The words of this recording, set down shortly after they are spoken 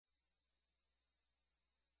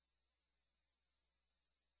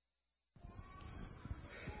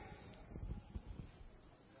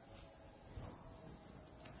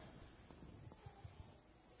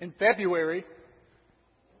In February,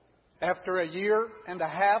 after a year and a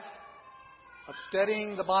half of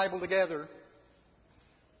studying the Bible together,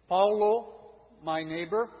 Paulo, my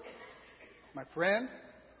neighbor, my friend,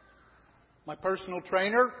 my personal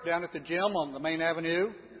trainer down at the gym on the main avenue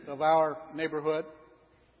of our neighborhood,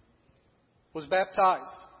 was baptized.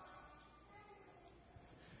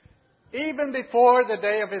 Even before the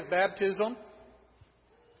day of his baptism,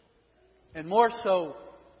 and more so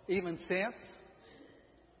even since,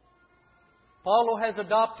 Paulo has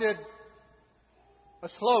adopted a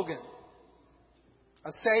slogan,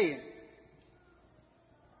 a saying.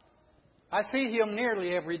 I see him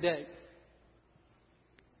nearly every day.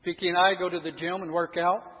 Vicky and I go to the gym and work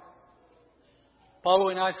out. Paulo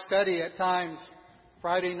and I study at times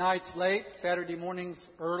Friday nights late, Saturday mornings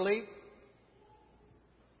early.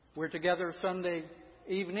 We're together Sunday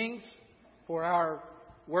evenings for our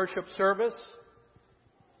worship service.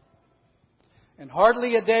 And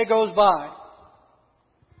hardly a day goes by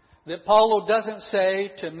that Paulo doesn't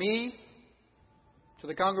say to me, to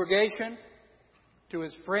the congregation, to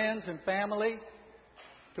his friends and family,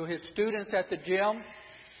 to his students at the gym,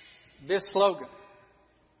 this slogan.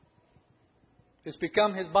 It's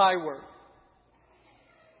become his byword.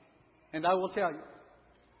 And I will tell you,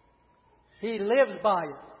 he lives by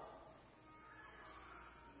it.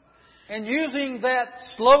 And using that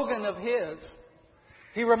slogan of his,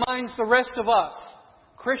 he reminds the rest of us,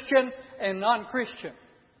 Christian and non-Christian,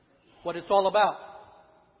 what it's all about.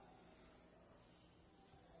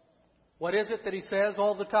 What is it that he says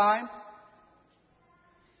all the time?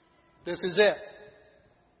 This is it.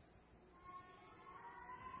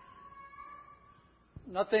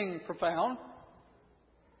 Nothing profound.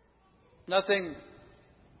 Nothing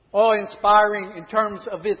awe-inspiring in terms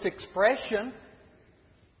of its expression.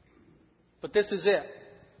 But this is it.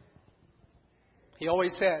 He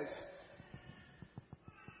always says,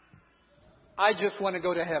 I just want to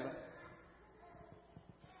go to heaven.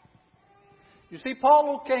 You see,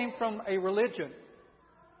 Paulo came from a religion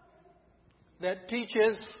that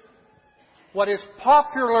teaches what is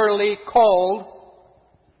popularly called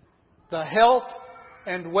the health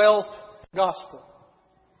and wealth gospel.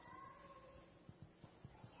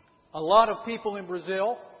 A lot of people in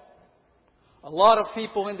Brazil, a lot of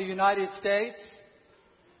people in the United States,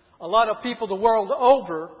 a lot of people the world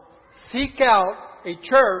over seek out a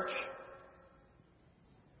church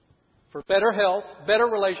for better health, better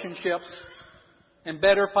relationships, and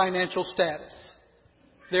better financial status.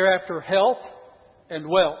 They're after health and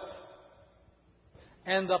wealth.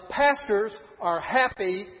 And the pastors are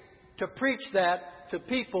happy to preach that to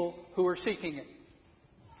people who are seeking it.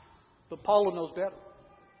 But Paulo knows better.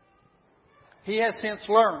 He has since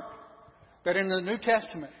learned that in the New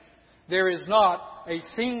Testament there is not a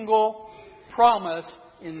single promise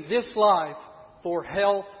in this life for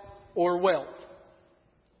health or wealth.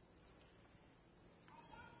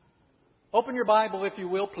 Open your Bible, if you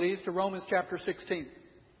will, please, to Romans chapter 16.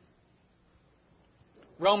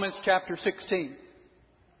 Romans chapter 16.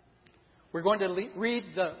 We're going to read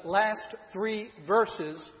the last 3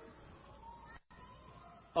 verses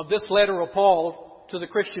of this letter of Paul to the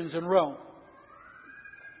Christians in Rome.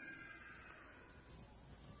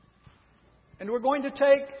 And we're going to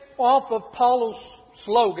take off of Paulo's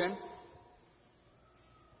slogan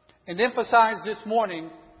and emphasize this morning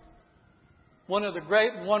one of the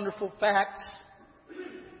great and wonderful facts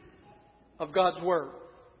of God's Word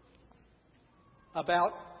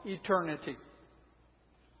about eternity.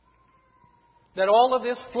 That all of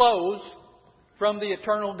this flows from the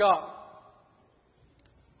eternal God.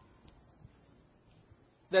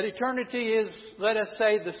 That eternity is, let us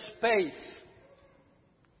say, the space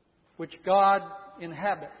which God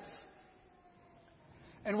inhabits.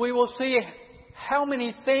 And we will see how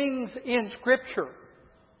many things in Scripture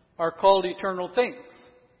are called eternal things.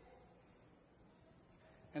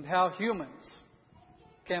 And how humans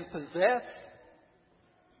can possess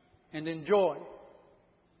and enjoy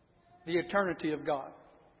the eternity of God.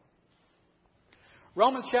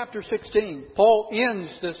 Romans chapter 16. Paul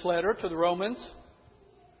ends this letter to the Romans.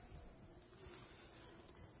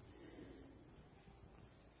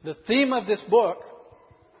 The theme of this book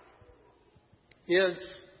is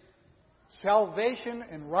salvation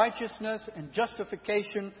and righteousness and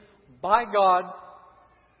justification by God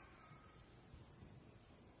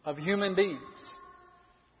of human beings.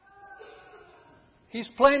 He's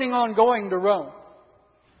planning on going to Rome.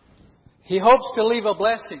 He hopes to leave a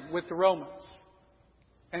blessing with the Romans.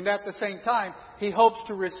 And at the same time, he hopes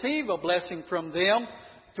to receive a blessing from them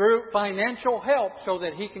through financial help so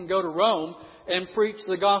that he can go to Rome and preach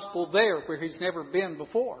the gospel there where he's never been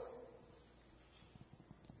before.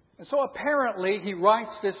 And so apparently he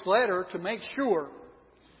writes this letter to make sure,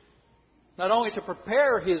 not only to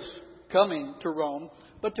prepare his coming to Rome,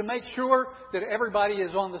 but to make sure that everybody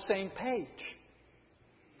is on the same page.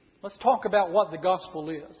 Let's talk about what the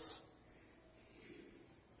gospel is.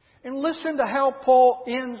 And listen to how Paul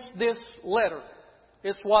ends this letter.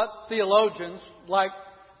 It's what theologians like.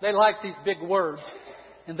 They like these big words.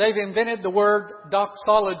 And they've invented the word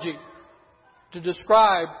doxology to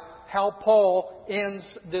describe how Paul ends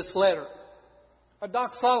this letter. A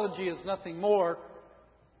doxology is nothing more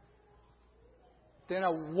than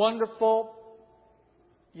a wonderful,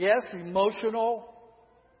 yes, emotional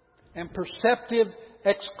and perceptive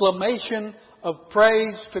exclamation of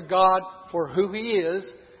praise to God for who He is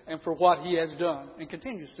and for what He has done and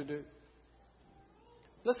continues to do.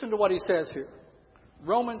 Listen to what he says here.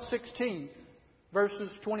 Romans 16, verses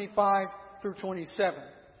 25 through 27.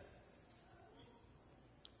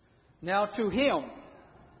 Now to Him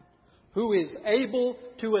who is able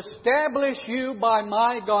to establish you by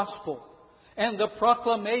my gospel and the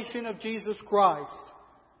proclamation of Jesus Christ,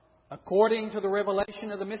 according to the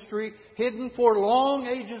revelation of the mystery hidden for long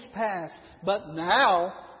ages past, but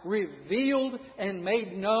now revealed and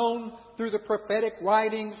made known through the prophetic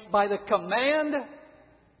writings by the command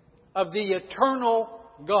of the eternal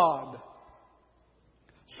God,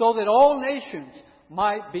 so that all nations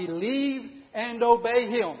might believe and obey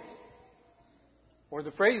Him. Or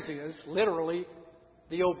the phrase is, literally,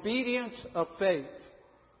 the obedience of faith.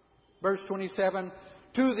 Verse 27,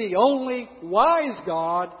 to the only wise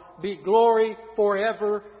God be glory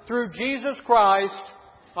forever through Jesus Christ.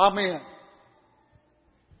 Amen.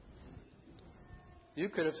 You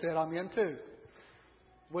could have said amen too.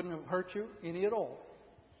 Wouldn't have hurt you any at all.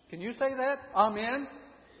 Can you say that? Amen?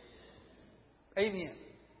 Amen.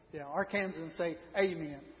 Yeah, Arkansans say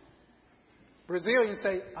amen. Brazilians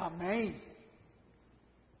say amen.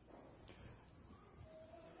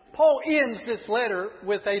 Paul ends this letter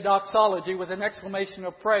with a doxology, with an exclamation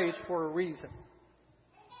of praise for a reason.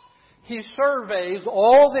 He surveys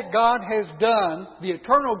all that God has done, the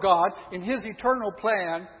eternal God, in His eternal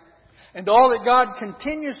plan, and all that God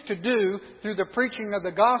continues to do through the preaching of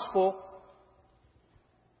the gospel,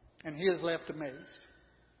 and he is left amazed.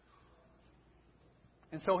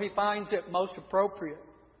 And so he finds it most appropriate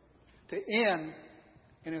to end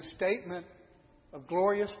in a statement of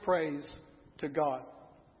glorious praise to God.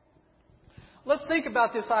 Let's think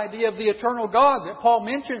about this idea of the eternal God that Paul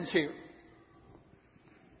mentions here.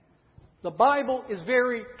 The Bible is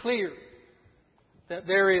very clear that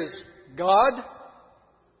there is God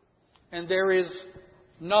and there is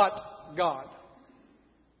not God.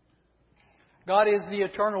 God is the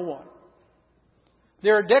eternal one.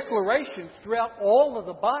 There are declarations throughout all of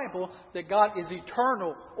the Bible that God is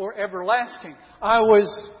eternal or everlasting. I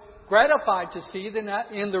was gratified to see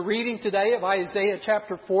that in the reading today of Isaiah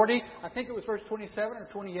chapter 40, I think it was verse 27 or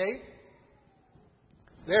 28,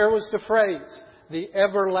 there was the phrase, the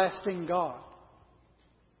everlasting God.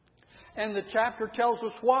 And the chapter tells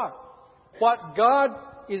us what God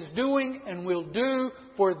is doing and will do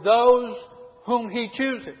for those whom He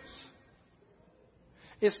chooses.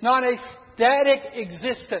 It's not a static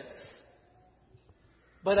existence,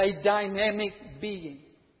 but a dynamic being.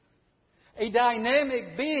 A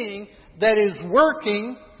dynamic being that is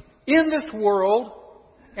working in this world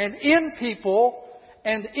and in people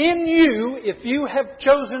and in you if you have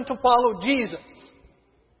chosen to follow Jesus.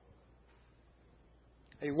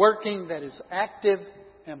 A working that is active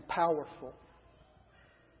and powerful.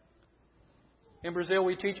 In Brazil,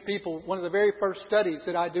 we teach people, one of the very first studies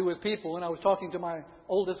that I do with people, and I was talking to my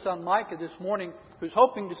oldest son, Micah, this morning, who's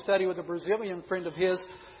hoping to study with a Brazilian friend of his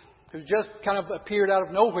who just kind of appeared out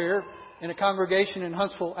of nowhere in a congregation in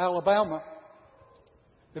Huntsville, Alabama.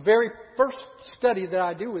 The very first study that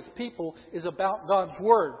I do with people is about God's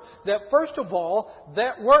Word. That first of all,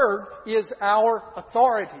 that Word is our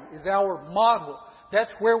authority, is our model.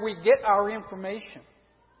 That's where we get our information.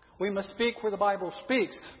 We must speak where the Bible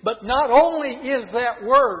speaks. But not only is that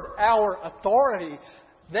Word our authority,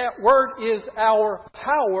 that Word is our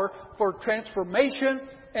power for transformation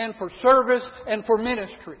and for service and for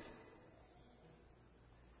ministry.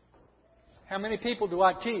 How many people do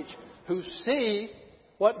I teach who see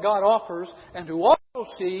what God offers and who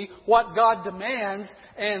also see what God demands,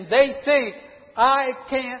 and they think, I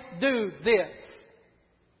can't do this?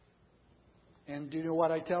 And do you know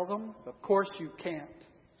what I tell them? Of course you can't.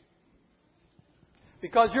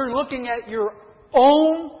 Because you're looking at your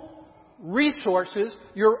own resources,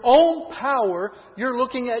 your own power, you're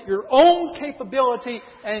looking at your own capability,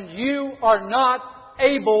 and you are not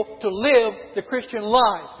able to live the Christian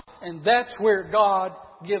life. And that's where God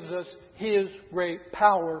gives us His great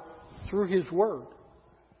power through His Word.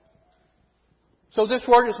 So this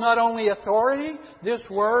Word is not only authority, this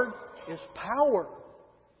Word is power.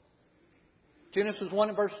 Genesis 1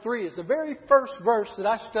 and verse 3 is the very first verse that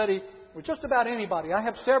I study with just about anybody. I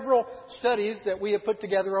have several studies that we have put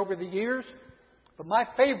together over the years, but my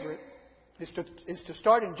favorite is to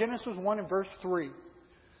start in Genesis 1 and verse 3.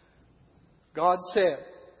 God said,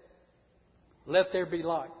 "Let there be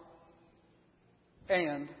light."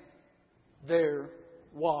 And there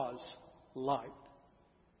was light.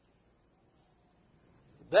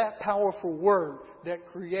 That powerful Word that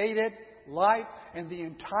created light and the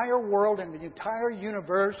entire world and the entire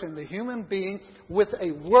universe and the human being with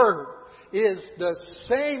a Word is the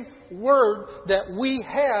same Word that we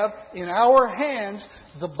have in our hands,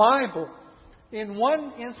 the Bible. In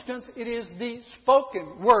one instance, it is the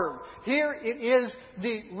spoken Word. Here it is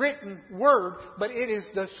the written Word, but it is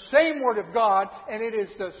the same Word of God, and it is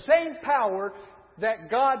the same power that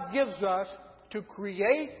God gives us to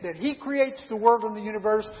create, that He creates the world and the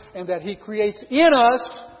universe, and that He creates in us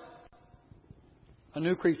a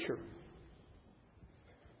new creature,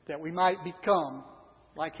 that we might become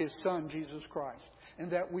like His Son, Jesus Christ, and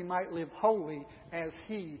that we might live holy as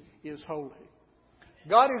He is holy.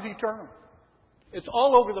 God is eternal. It's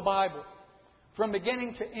all over the Bible, from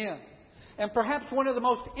beginning to end. And perhaps one of the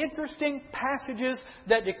most interesting passages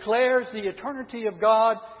that declares the eternity of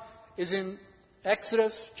God is in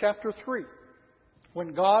Exodus chapter 3,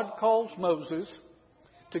 when God calls Moses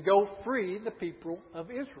to go free the people of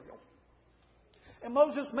Israel. And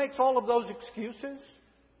Moses makes all of those excuses,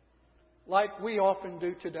 like we often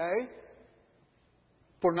do today,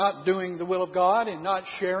 for not doing the will of God and not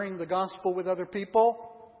sharing the gospel with other people.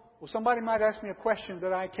 Well, somebody might ask me a question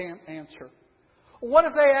that I can't answer. What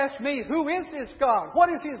if they ask me, who is this God? What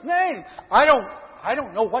is His name? I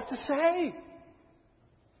don't know what to say.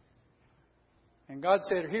 And God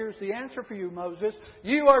said, here's the answer for you, Moses.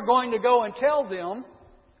 You are going to go and tell them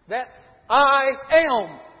that I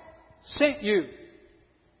am sent you.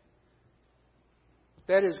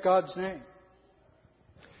 That is God's name.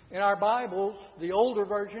 In our Bibles, the older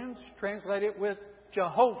versions translate it with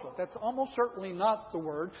Jehovah. That's almost certainly not the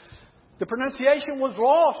word. The pronunciation was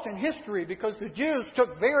lost in history because the Jews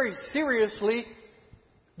took very seriously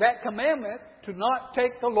that commandment to not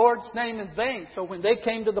take the Lord's name in vain. So when they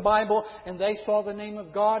came to the Bible and they saw the name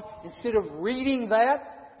of God, instead of reading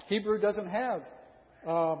that, Hebrew doesn't have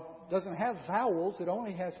vowels, it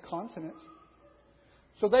only has consonants.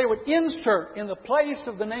 So they would insert in the place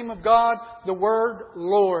of the name of God the word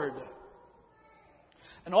Lord.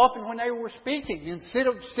 And often when they were speaking, instead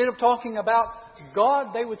of talking about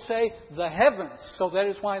God, they would say the heavens. So that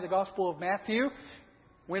is why the Gospel of Matthew,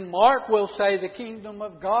 when Mark will say the kingdom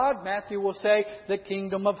of God, Matthew will say the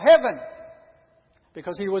kingdom of heaven.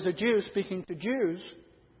 Because he was a Jew speaking to Jews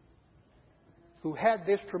who had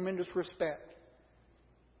this tremendous respect.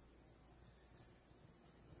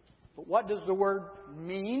 But what does the word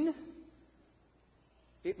mean?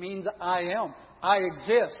 It means I am. I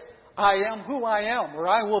exist. I am who I am, or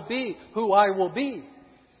I will be who I will be.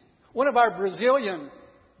 One of our Brazilian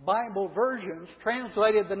Bible versions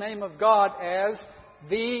translated the name of God as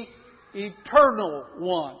the Eternal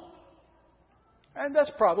One. And that's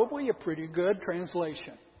probably a pretty good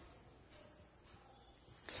translation.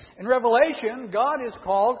 In Revelation, God is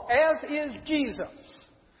called, as is Jesus,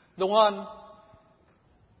 the one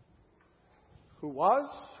who was,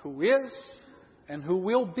 who is, and who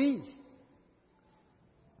will be.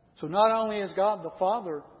 So not only is God the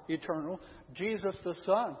Father eternal, Jesus the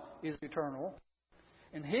Son is eternal.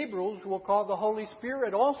 In Hebrews, we'll call the Holy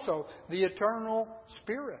Spirit also the eternal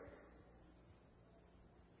Spirit.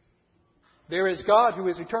 There is God who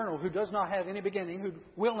is eternal, who does not have any beginning, who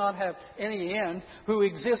will not have any end, who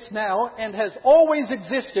exists now and has always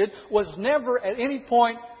existed, was never at any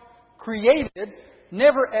point created,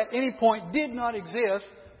 never at any point did not exist,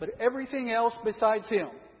 but everything else besides Him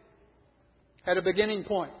had a beginning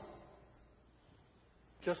point.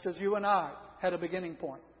 Just as you and I had a beginning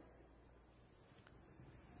point.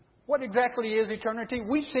 What exactly is eternity?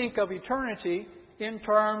 We think of eternity in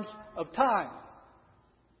terms of time.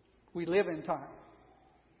 We live in time.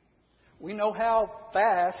 We know how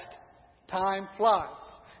fast time flies.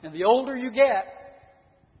 And the older you get,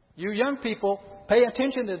 you young people, pay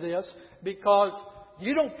attention to this because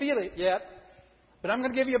you don't feel it yet. But I'm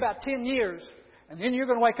going to give you about 10 years. And then you're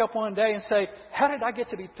going to wake up one day and say, how did I get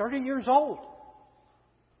to be 30 years old?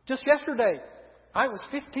 Just yesterday, I was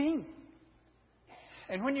 15.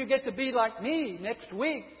 And when you get to be like me next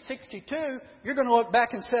week, 62, you're going to look back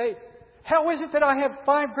and say, how is it that I have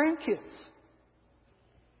 5 grandkids?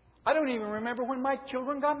 I don't even remember when my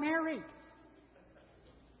children got married.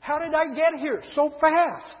 How did I get here so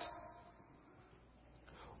fast?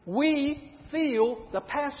 We feel the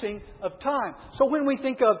passing of time. So when we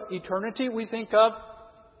think of eternity, we think of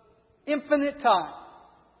infinite time.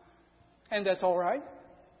 And that's all right.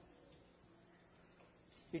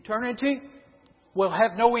 Eternity will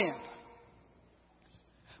have no end.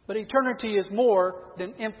 But eternity is more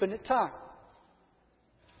than infinite time.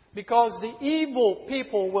 Because the evil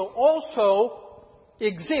people will also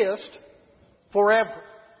exist forever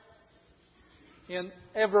in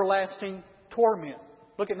everlasting torment.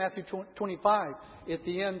 Look at Matthew 25 at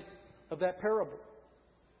the end of that parable.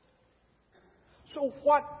 So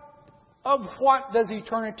what does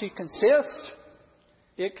eternity consist?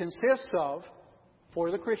 It consists of,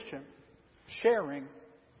 for the Christian, sharing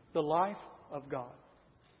the life of God.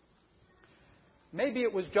 Maybe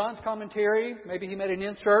it was John's commentary. Maybe he made an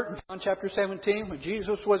insert in John chapter 17 when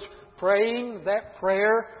Jesus was praying that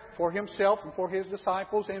prayer for Himself and for His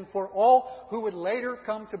disciples and for all who would later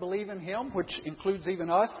come to believe in Him, which includes even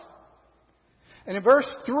us. And in verse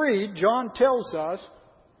 3, John tells us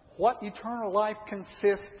what eternal life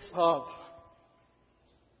consists of.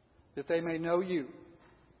 That they may know You,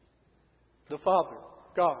 the Father,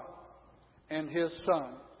 God, and His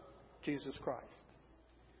Son, Jesus Christ.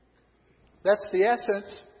 That's the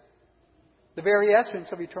essence, the very essence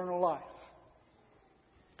of eternal life.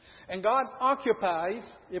 And God occupies,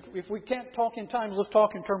 if we can't talk in time, let's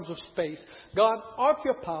talk in terms of space. God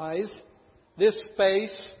occupies this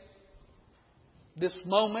space, this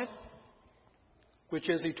moment, which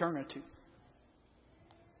is eternity.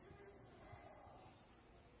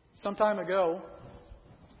 Some time ago,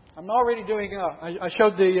 I'm already doing, I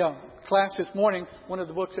showed the class this morning one of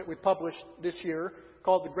the books that we published this year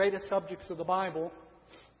called The Greatest Subjects of the Bible.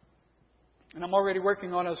 And I'm already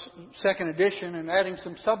working on a second edition and adding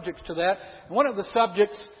some subjects to that. And one of the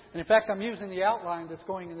subjects, and in fact I'm using the outline that's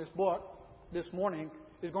going in this book this morning,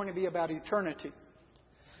 is going to be about eternity.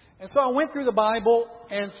 And so I went through the Bible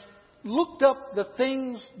and looked up the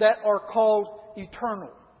things that are called eternal.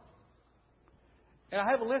 And I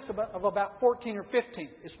have a list of about 14 or 15.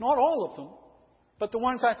 It's not all of them, but the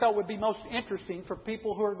ones I thought would be most interesting for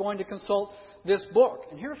people who are going to consult this book.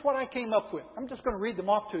 And here's what I came up with. I'm just going to read them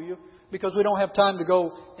off to you because we don't have time to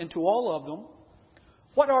go into all of them.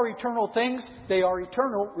 What are eternal things? They are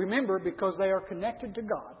eternal, remember, because they are connected to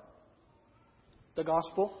God. The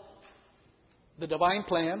gospel, the divine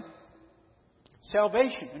plan,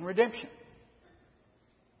 salvation and redemption,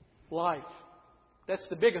 life. That's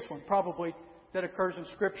the biggest one, probably, that occurs in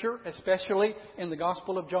Scripture, especially in the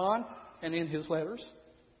Gospel of John and in his letters.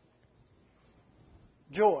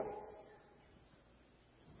 Joy,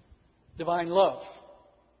 divine love,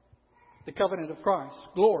 the covenant of Christ,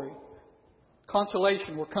 glory,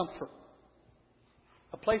 consolation or comfort,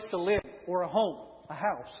 a place to live or a home, a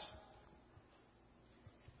house,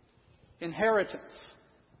 inheritance,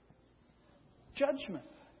 judgment,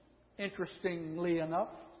 interestingly enough,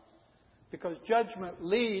 because judgment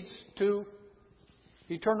leads to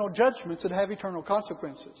eternal judgments that have eternal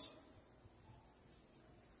consequences.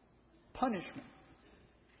 Punishment,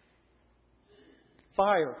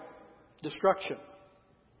 fire, destruction,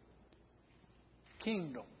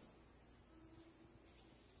 kingdom.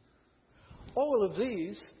 All of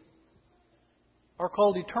these are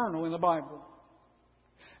called eternal in the Bible.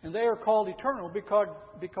 And they are called eternal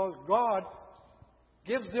because God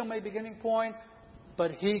gives them a beginning point,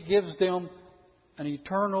 but He gives them an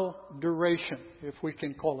eternal duration, if we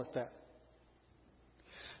can call it that.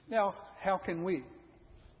 Now, how can we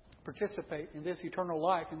participate in this eternal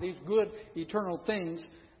life and these good eternal things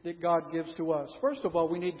that God gives to us? First of all,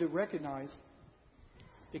 we need to recognize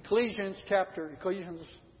Ecclesiastes.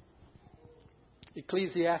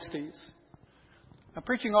 I'm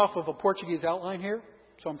preaching off of a Portuguese outline here,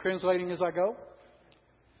 so I'm translating as I go.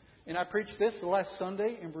 And I preached this the last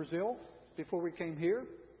Sunday in Brazil before we came here.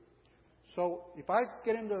 So if I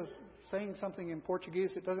get into saying something in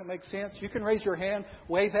Portuguese that doesn't make sense, you can raise your hand,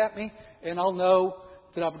 wave at me, and I'll know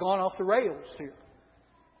that I've gone off the rails here.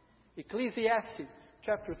 Ecclesiastes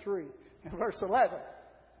chapter 3 and verse 11.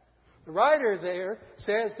 The writer there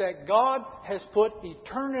says that God has put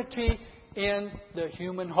eternity in the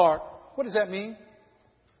human heart. What does that mean?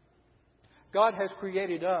 God has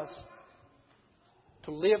created us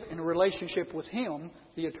to live in a relationship with Him,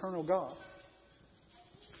 the eternal God.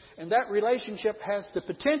 And that relationship has the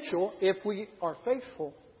potential, if we are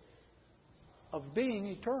faithful, of being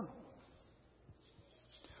eternal.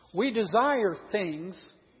 We desire things.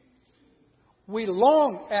 We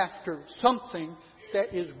long after something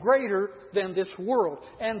that is greater than this world.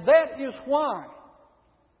 And that is why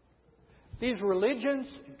these religions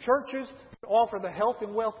and churches offer the health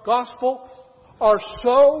and wealth gospel are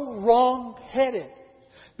so wrong-headed.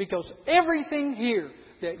 Because everything here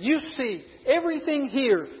that you see, everything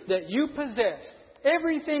here that you possess,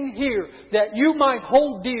 everything here that you might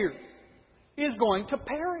hold dear is going to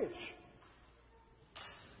perish.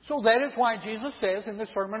 So that is why Jesus says in the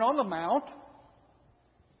Sermon on the Mount,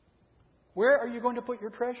 where are you going to put your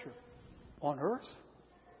treasure? On earth?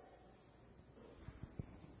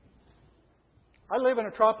 I live in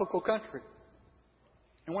a tropical country.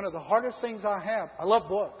 And one of the hardest things I love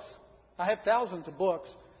books. I have thousands of books.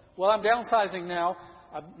 Well, I'm downsizing now.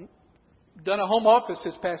 I've done a home office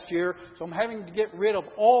this past year, so I'm having to get rid of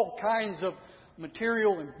all kinds of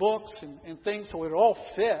material and books and things so it all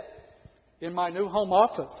fit in my new home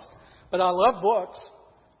office. But I love books.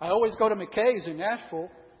 I always go to McKay's in Nashville,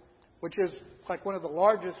 which is like one of the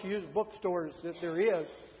largest used bookstores that there is.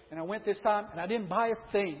 And I went this time and I didn't buy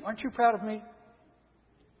a thing. Aren't you proud of me?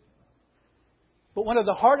 But one of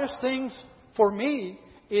the hardest things for me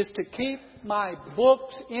is to keep my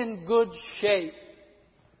books in good shape.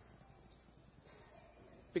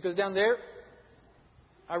 Because down there,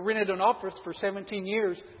 I rented an office for 17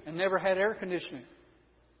 years and never had air conditioning.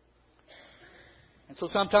 And so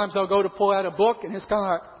sometimes I'll go to pull out a book and it's kind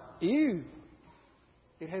of like, ew,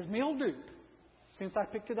 it has mildewed since I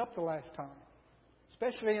picked it up the last time.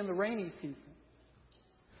 Especially in the rainy season.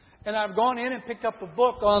 And I've gone in and picked up a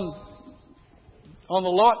book on the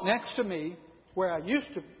lot next to me where I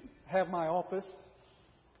used to have my office.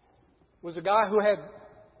 Was a guy who had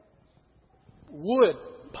wood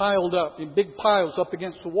piled up in big piles up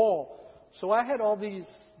against the wall. So I had all these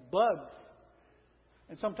bugs.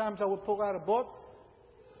 And sometimes I would pull out a book.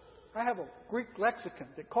 I have a Greek lexicon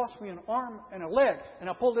that cost me an arm and a leg. And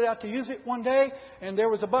I pulled it out to use it one day, and there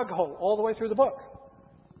was a bug hole all the way through the book.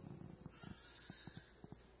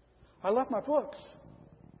 I love my books.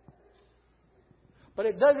 But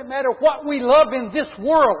it doesn't matter what we love in this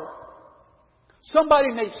world.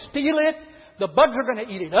 Somebody may steal it. The bugs are going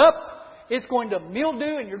to eat it up. It's going to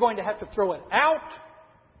mildew and you're going to have to throw it out.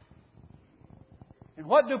 And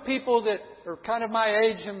what do people that are kind of my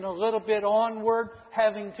age and a little bit onward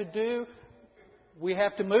having to do? We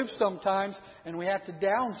have to move sometimes and we have to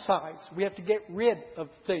downsize. We have to get rid of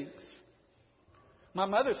things. My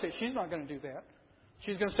mother says she's not going to do that.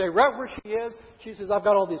 She's going to stay right where she is. She says, I've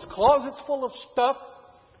got all these closets full of stuff.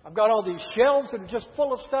 I've got all these shelves that are just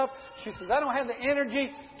full of stuff. She says, I don't have the energy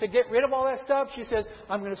to get rid of all that stuff. She says,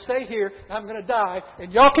 I'm going to stay here and I'm going to die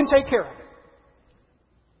and y'all can take care of it.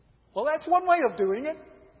 Well, that's one way of doing it.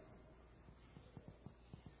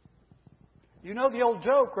 You know the old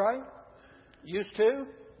joke, right? Used to.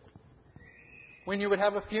 When you would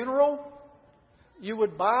have a funeral, you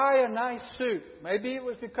would buy a nice suit. Maybe it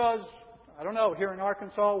was because, I don't know, here in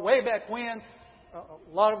Arkansas, way back when,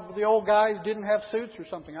 a lot of the old guys didn't have suits or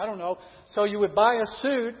something. I don't know. So you would buy a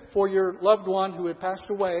suit for your loved one who had passed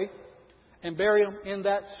away and bury them in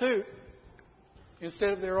that suit instead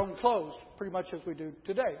of their own clothes, pretty much as we do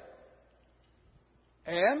today.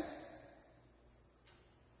 And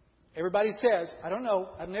everybody says, I don't know,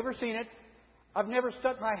 I've never seen it. I've never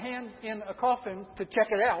stuck my hand in a coffin to check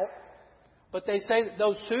it out. But they say that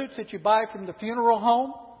those suits that you buy from the funeral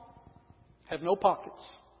home have no pockets.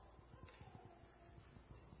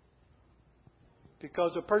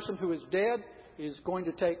 Because a person who is dead is going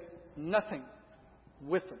to take nothing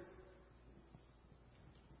with them.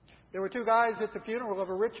 There were two guys at the funeral of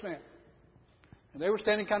a rich man. And they were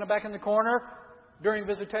standing kind of back in the corner during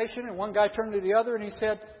visitation. And one guy turned to the other and he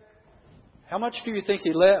said, how much do you think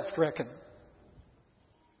he left, reckon?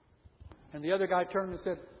 And the other guy turned and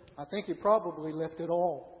said, I think he probably left it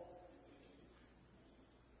all.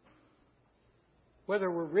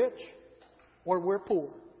 Whether we're rich or we're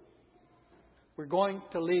poor, we're going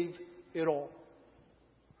to leave it all.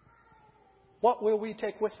 What will we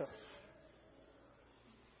take with us?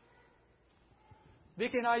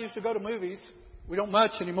 Vicki and I used to go to movies. We don't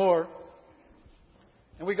much anymore.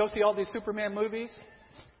 And we go see all these Superman movies.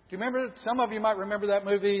 Do you remember? Some of you might remember that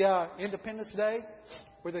movie Independence Day,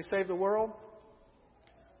 where they save the world.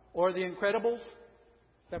 Or The Incredibles.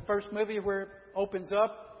 That first movie where it opens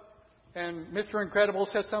up and Mr. Incredible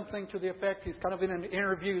says something to the effect, he's kind of in an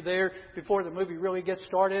interview there before the movie really gets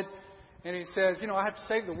started. And he says, I have to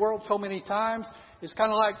save the world so many times. It's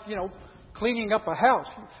kind of like, cleaning up a house.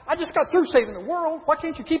 I just got through saving the world. Why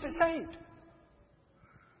can't you keep it saved?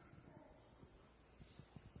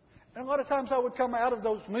 And a lot of times I would come out of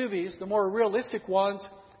those movies, the more realistic ones,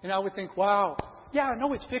 and I would think, wow, yeah, I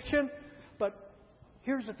know it's fiction, but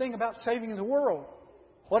here's the thing about saving the world.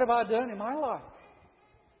 What have I done in my life?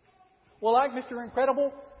 Well, like Mr.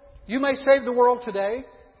 Incredible, you may save the world today,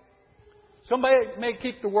 Somebody may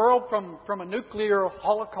keep the world from a nuclear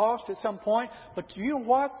holocaust at some point, but do you know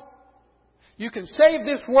what? You can save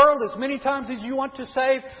this world as many times as you want to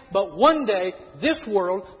save, but one day this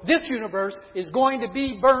world, this universe, is going to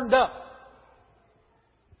be burned up.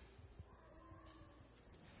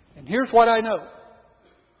 And here's what I know.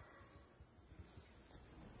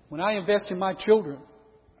 When I invest in my children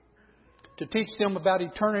to teach them about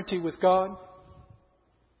eternity with God,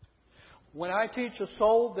 when I teach a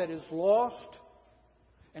soul that is lost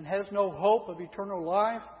and has no hope of eternal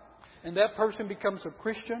life, and that person becomes a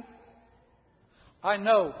Christian, I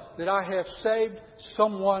know that I have saved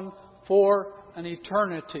someone for an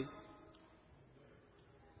eternity.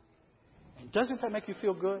 And doesn't that make you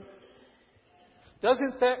feel good?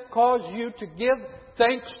 Doesn't that cause you to give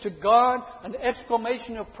thanks to God, an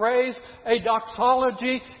exclamation of praise, a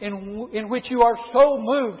doxology in which you are so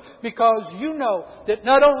moved because you know that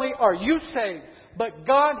not only are you saved, but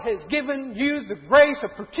God has given you the grace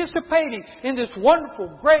of participating in this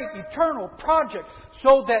wonderful, great, eternal project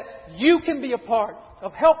so that you can be a part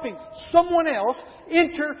of helping someone else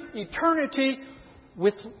enter eternity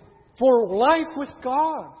for life with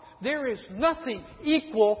God. There is nothing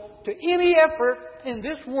equal to any effort in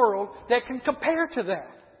this world that can compare to that.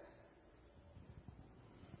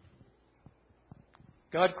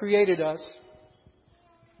 God created us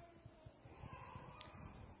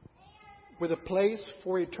with a place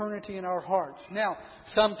for eternity in our hearts. Now,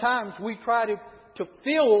 sometimes we try to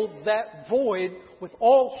fill that void with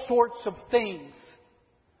all sorts of things.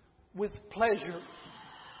 With pleasure,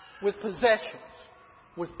 with possessions,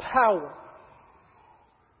 with power.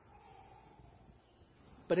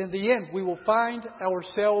 But in the end, we will find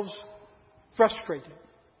ourselves frustrated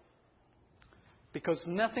because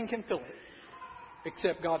nothing can fill it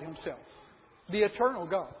except God Himself, the eternal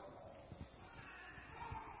God.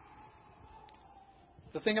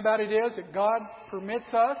 The thing about it is that God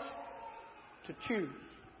permits us to choose.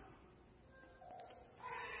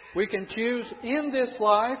 We can choose in this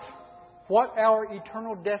life what our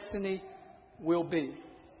eternal destiny will be.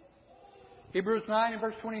 Hebrews 9 and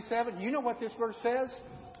verse 27, you know what this verse says?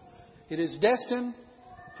 It is destined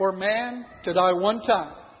for man to die one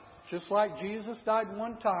time, just like Jesus died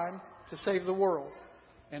one time to save the world.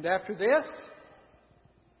 And after this,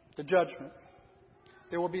 the judgment.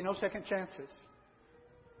 There will be no second chances.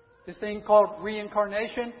 This thing called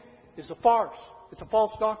reincarnation is a farce. It's a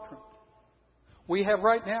false doctrine. We have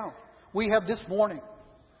right now. We have this morning.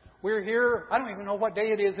 We're here, I don't even know what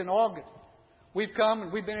day it is in August. We've come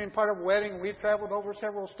and we've been in part of a wedding. We've traveled over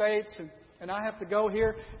several states. And I have to go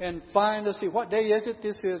here and find, let's see, what day is it?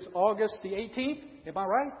 This is August the 18th. Am I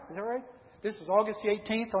right? Is that right? This is August the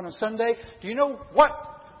 18th on a Sunday. Do you know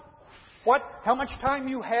how much time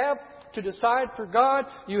you have to decide for God?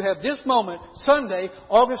 You have this moment, Sunday,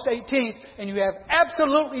 August 18th, and you have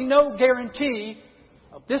absolutely no guarantee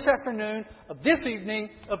of this afternoon, of this evening,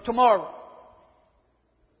 of tomorrow.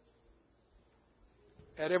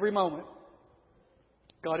 At every moment,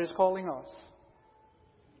 God is calling us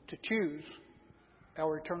to choose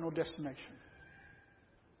our eternal destination.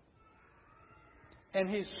 And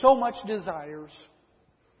He so much desires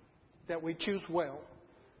that we choose well,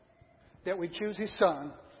 that we choose His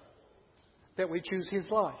Son, that we choose His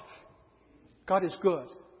life. God is good.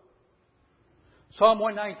 Psalm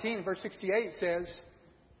 119, verse 68 says,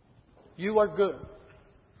 you are good.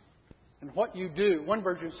 And what you do, one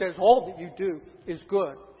version says, all that you do is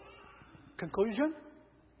good. Conclusion?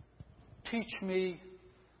 Teach me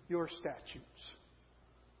your statutes.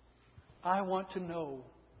 I want to know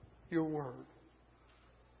your word.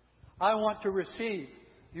 I want to receive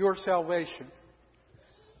your salvation.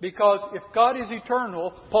 Because if God is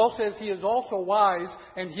eternal, Paul says He is also wise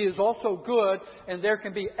and He is also good, and there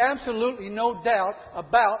can be absolutely no doubt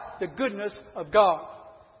about the goodness of God.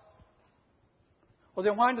 Well,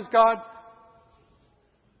 then why does God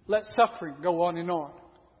let suffering go on and on?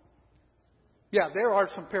 Yeah, there are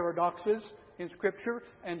some paradoxes in Scripture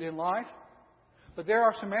and in life, but there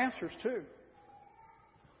are some answers too.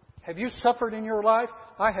 Have you suffered in your life?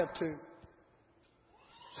 I have too.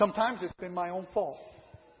 Sometimes it's been my own fault.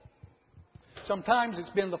 Sometimes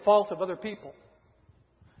it's been the fault of other people.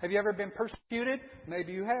 Have you ever been persecuted?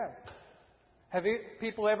 Maybe you have. Have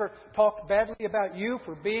people ever talked badly about you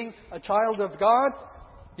for being a child of God?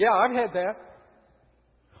 Yeah, I've had that.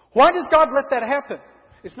 Why does God let that happen?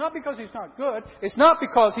 It's not because He's not good. It's not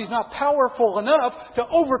because He's not powerful enough to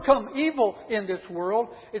overcome evil in this world.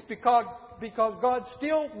 It's because God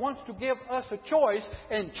still wants to give us a choice.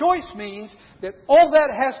 And choice means that all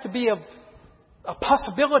that has to be a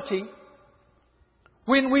possibility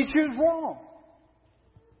when we choose wrong.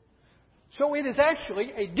 So it is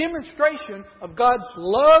actually a demonstration of God's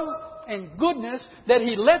love and goodness that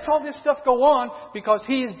He lets all this stuff go on because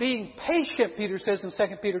He is being patient, Peter says in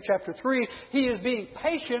 2 Peter chapter 3. He is being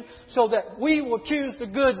patient so that we will choose the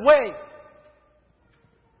good way.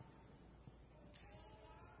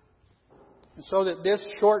 And so that this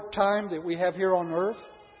short time that we have here on earth,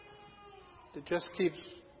 that just keeps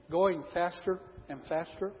going faster and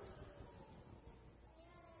faster,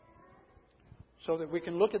 so that we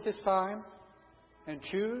can look at this time and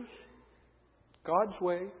choose God's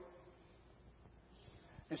way,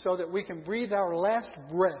 and so that we can breathe our last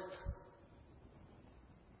breath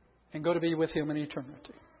and go to be with Him in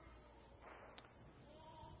eternity.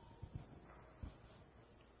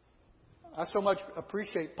 I so much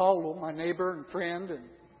appreciate Paulo, my neighbor and friend and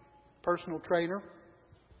personal trainer.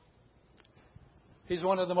 He's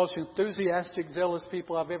one of the most enthusiastic, zealous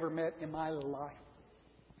people I've ever met in my life.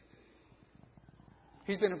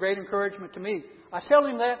 He's been a great encouragement to me. I tell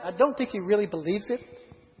him that. I don't think he really believes it.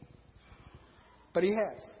 But he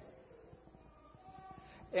has.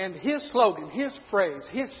 And his slogan, his phrase,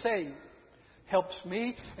 his saying helps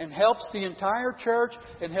me and helps the entire church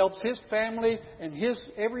and helps his family and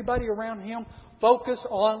everybody around him focus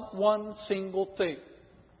on one single thing.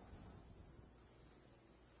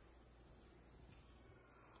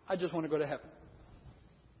 I just want to go to heaven.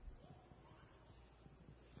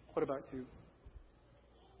 What about you?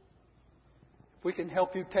 If we can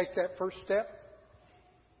help you take that first step,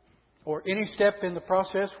 or any step in the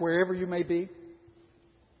process, wherever you may be,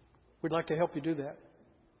 we'd like to help you do that.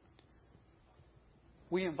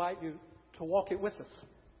 We invite you to walk it with us.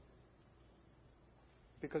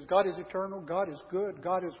 Because God is eternal, God is good,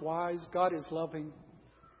 God is wise, God is loving.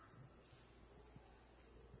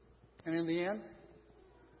 And in the end,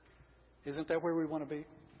 isn't that where we want to be?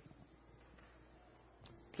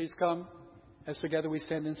 Please come as together we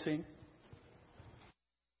stand and sing.